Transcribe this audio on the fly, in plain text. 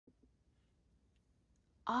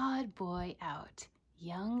Odd Boy Out,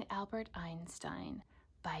 Young Albert Einstein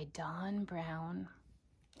by Don Brown.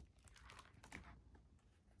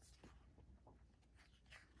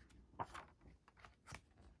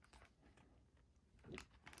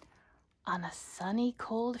 On a sunny,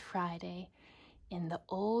 cold Friday, in the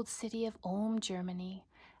old city of Ulm, Germany,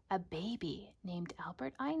 a baby named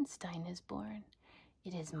Albert Einstein is born.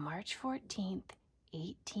 It is March 14th,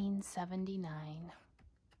 1879.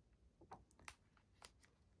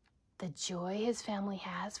 The joy his family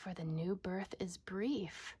has for the new birth is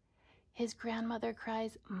brief. His grandmother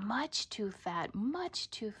cries, "Much too fat, much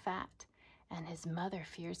too fat," and his mother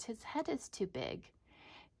fears his head is too big.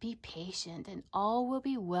 "Be patient and all will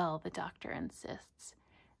be well," the doctor insists.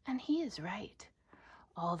 And he is right,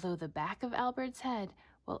 although the back of Albert's head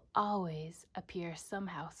will always appear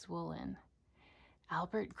somehow swollen.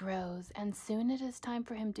 Albert grows, and soon it is time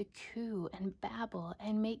for him to coo and babble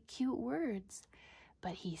and make cute words.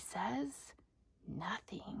 But he says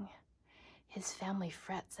nothing. His family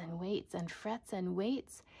frets and waits and frets and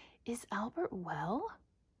waits. Is Albert well?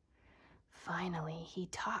 Finally, he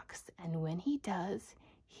talks, and when he does,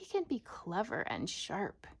 he can be clever and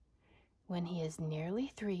sharp. When he is nearly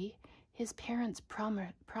 3, his parents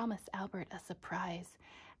promise Albert a surprise,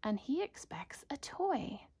 and he expects a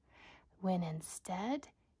toy. When instead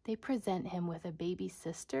they present him with a baby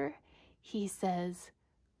sister, he says,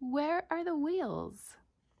 "Where are the wheels?"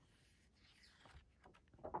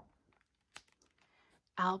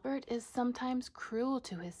 Albert is sometimes cruel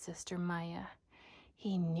to his sister Maya.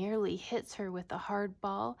 He nearly hits her with a hard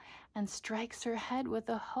ball and strikes her head with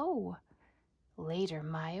a hoe. Later,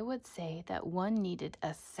 Maya would say that one needed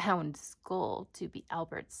a sound skull to be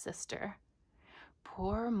Albert's sister.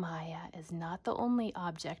 Poor Maya is not the only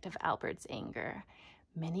object of Albert's anger.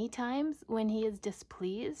 Many times when he is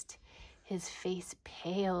displeased, his face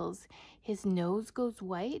pales, his nose goes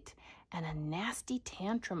white, and a nasty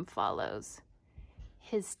tantrum follows.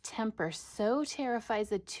 His temper so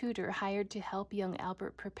terrifies a tutor hired to help young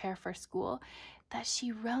Albert prepare for school that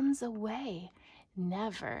she runs away,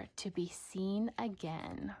 never to be seen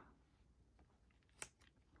again.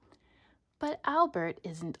 But Albert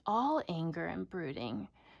isn't all anger and brooding.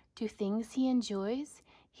 To things he enjoys,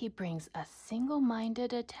 he brings a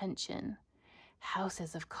single-minded attention.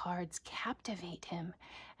 Houses of cards captivate him,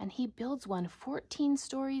 and he builds one 14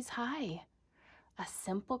 stories high. A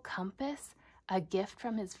simple compass, a gift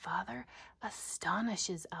from his father,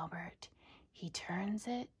 astonishes Albert. He turns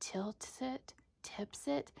it, tilts it, tips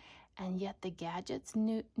it, and yet the gadget's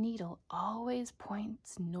needle always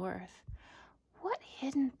points north. What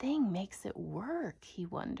hidden thing makes it work, he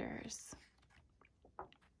wonders.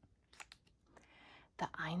 The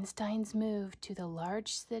Einsteins moved to the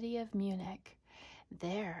large city of Munich.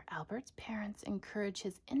 There, Albert's parents encourage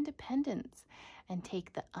his independence and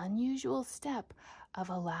take the unusual step of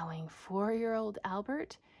allowing 4-year-old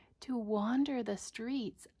Albert to wander the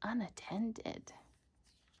streets unattended.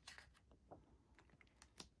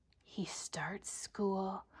 He starts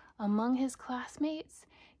school. Among his classmates,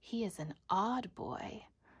 he is an odd boy.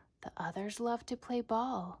 The others love to play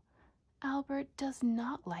ball. Albert does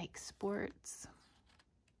not like sports.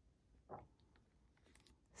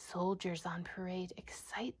 Soldiers on parade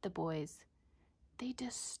excite the boys. They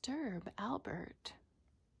disturb Albert.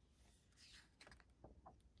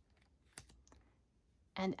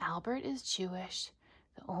 And Albert is Jewish,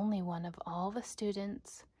 the only one of all the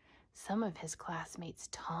students. Some of his classmates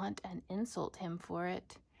taunt and insult him for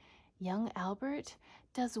it. Young Albert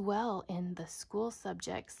does well in the school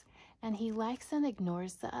subjects, and he likes and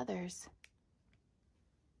ignores the others.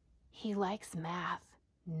 He likes math,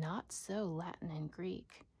 not so Latin and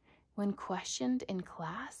Greek. When questioned in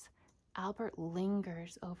class, Albert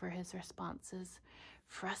lingers over his responses,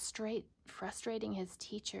 frustrating his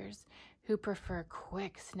teachers who prefer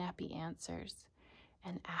quick, snappy answers.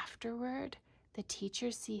 And afterward, the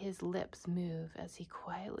teachers see his lips move as he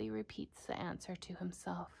quietly repeats the answer to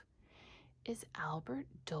himself. Is Albert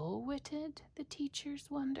dull-witted, the teachers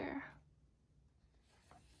wonder?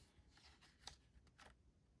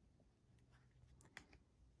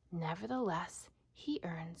 Nevertheless, he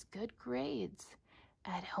earns good grades.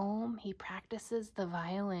 At home, he practices the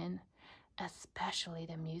violin, especially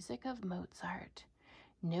the music of Mozart.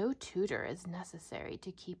 No tutor is necessary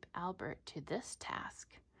to keep Albert to this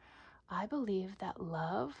task. I believe that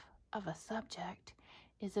love of a subject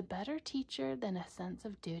is a better teacher than a sense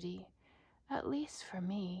of duty, at least for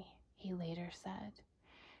me, he later said.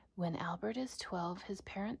 When Albert is 12, his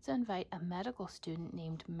parents invite a medical student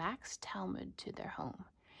named Max Talmud to their home.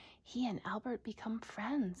 He and Albert become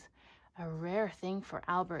friends. a rare thing for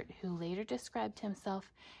Albert, who later described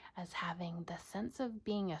himself as having the sense of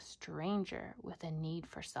being a stranger with a need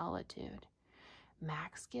for solitude.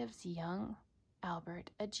 Max gives young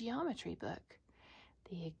Albert a geometry book.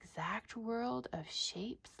 The exact world of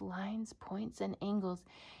shapes, lines, points, and angles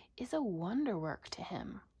is a wonderwork to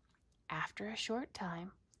him. After a short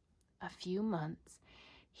time, a few months,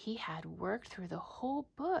 he had worked through the whole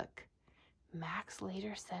book. Max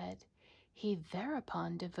later said he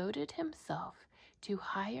thereupon devoted himself to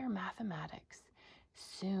higher mathematics.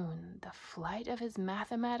 Soon the flight of his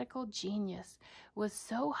mathematical genius was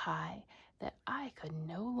so high that I could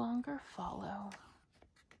no longer follow.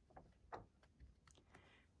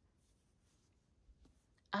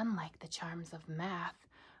 Unlike the charms of math,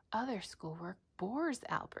 other schoolwork bores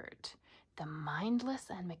Albert. The mindless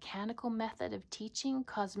and mechanical method of teaching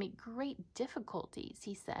caused me great difficulties,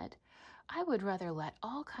 he said. I would rather let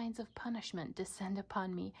all kinds of punishment descend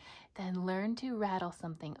upon me than learn to rattle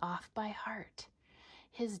something off by heart.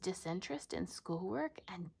 His disinterest in schoolwork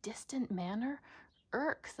and distant manner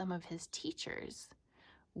irk some of his teachers.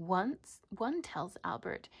 One tells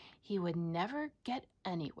Albert he would never get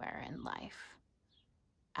anywhere in life.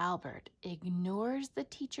 Albert ignores the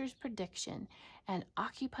teacher's prediction and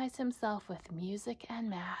occupies himself with music and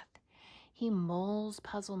math. He molds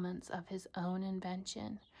puzzlements of his own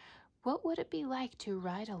invention. What would it be like to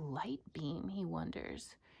ride a light beam, he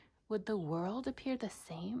wonders. Would the world appear the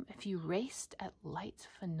same if you raced at light's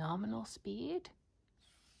phenomenal speed?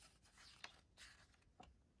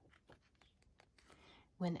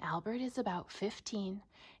 When Albert is about 15,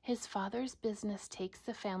 his father's business takes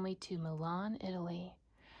the family to Milan, Italy.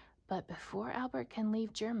 But before Albert can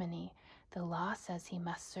leave Germany, the law says he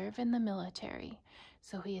must serve in the military,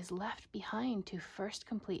 so he is left behind to first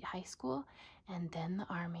complete high school and then the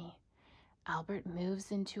army. Albert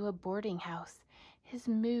moves into a boarding house. His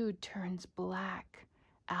mood turns black.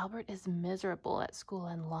 Albert is miserable at school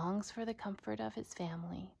and longs for the comfort of his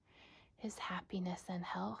family. His happiness and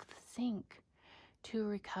health sink. To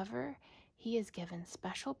recover, he is given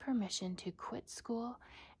special permission to quit school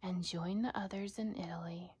and join the others in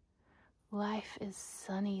Italy. Life is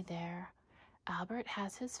sunny there. Albert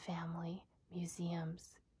has his family,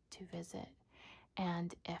 museums to visit,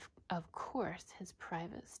 and, of course, his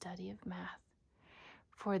private study of math.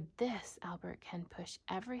 For this, Albert can push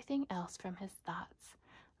everything else from his thoughts,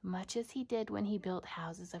 much as he did when he built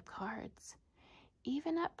houses of cards.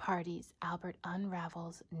 Even at parties, Albert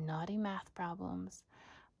unravels naughty math problems,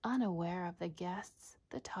 unaware of the guests,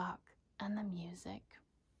 the talk, and the music.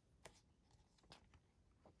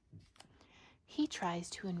 He tries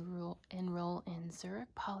to enroll in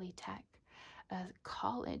Zurich Polytech, a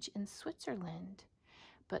college in Switzerland.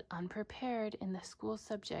 But unprepared in the school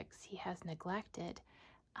subjects he has neglected,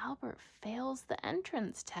 Albert fails the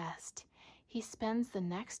entrance test. He spends the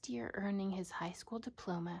next year earning his high school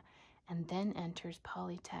diploma and then enters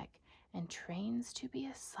Polytech and trains to be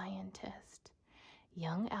a scientist.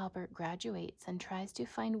 Young Albert graduates and tries to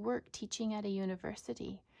find work teaching at a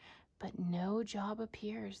university, but no job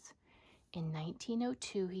appears. In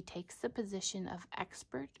 1902, he takes the position of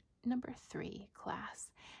expert number 3 class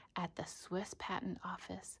at the Swiss Patent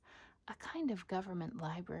Office, a kind of government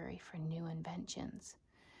library for new inventions.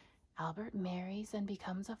 Albert marries and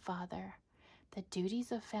becomes a father. The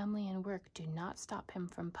duties of family and work do not stop him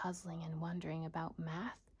from puzzling and wondering about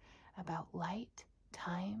math, about light,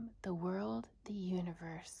 time, the world, the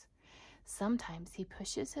universe. Sometimes he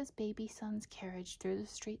pushes his baby son's carriage through the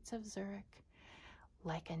streets of Zurich.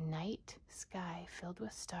 Like a night sky filled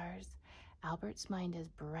with stars, Albert's mind is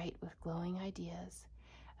bright with glowing ideas.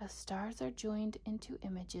 As stars are joined into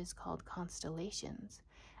images called constellations,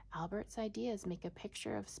 Albert's ideas make a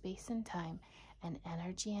picture of space and time and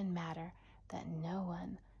energy and matter that no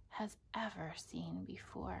one has ever seen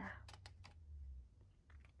before.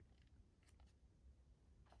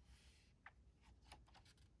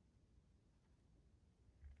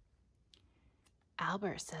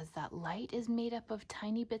 Albert says that light is made up of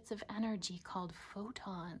tiny bits of energy called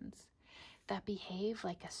photons that behave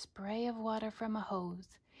like a spray of water from a hose.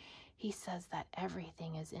 He says that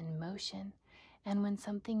everything is in motion, and when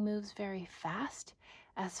something moves very fast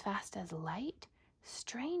as light,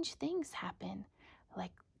 strange things happen,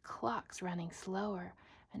 like clocks running slower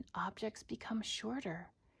and objects become shorter.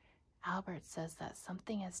 Albert says that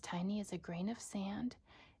something as tiny as a grain of sand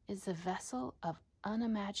is a vessel of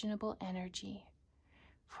unimaginable energy.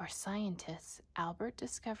 For scientists, Albert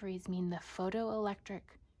discoveries mean the photoelectric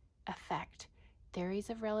effect, theories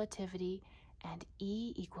of relativity, and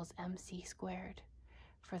E equals mc squared.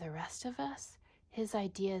 For the rest of us, his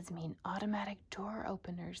ideas mean automatic door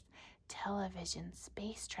openers, television,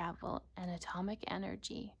 space travel, and atomic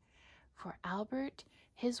energy. For Albert,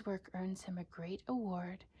 his work earns him a great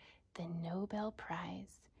award, the Nobel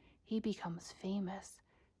Prize. He becomes famous,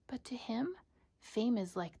 but to him, fame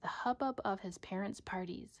is like the hubbub of his parents'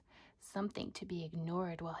 parties, something to be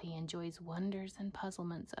ignored while he enjoys wonders and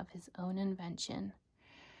puzzlements of his own invention.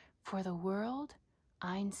 For the world,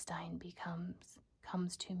 Einstein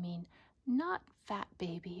comes to mean not fat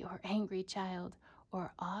baby or angry child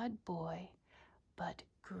or odd boy, but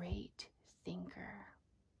great thinker.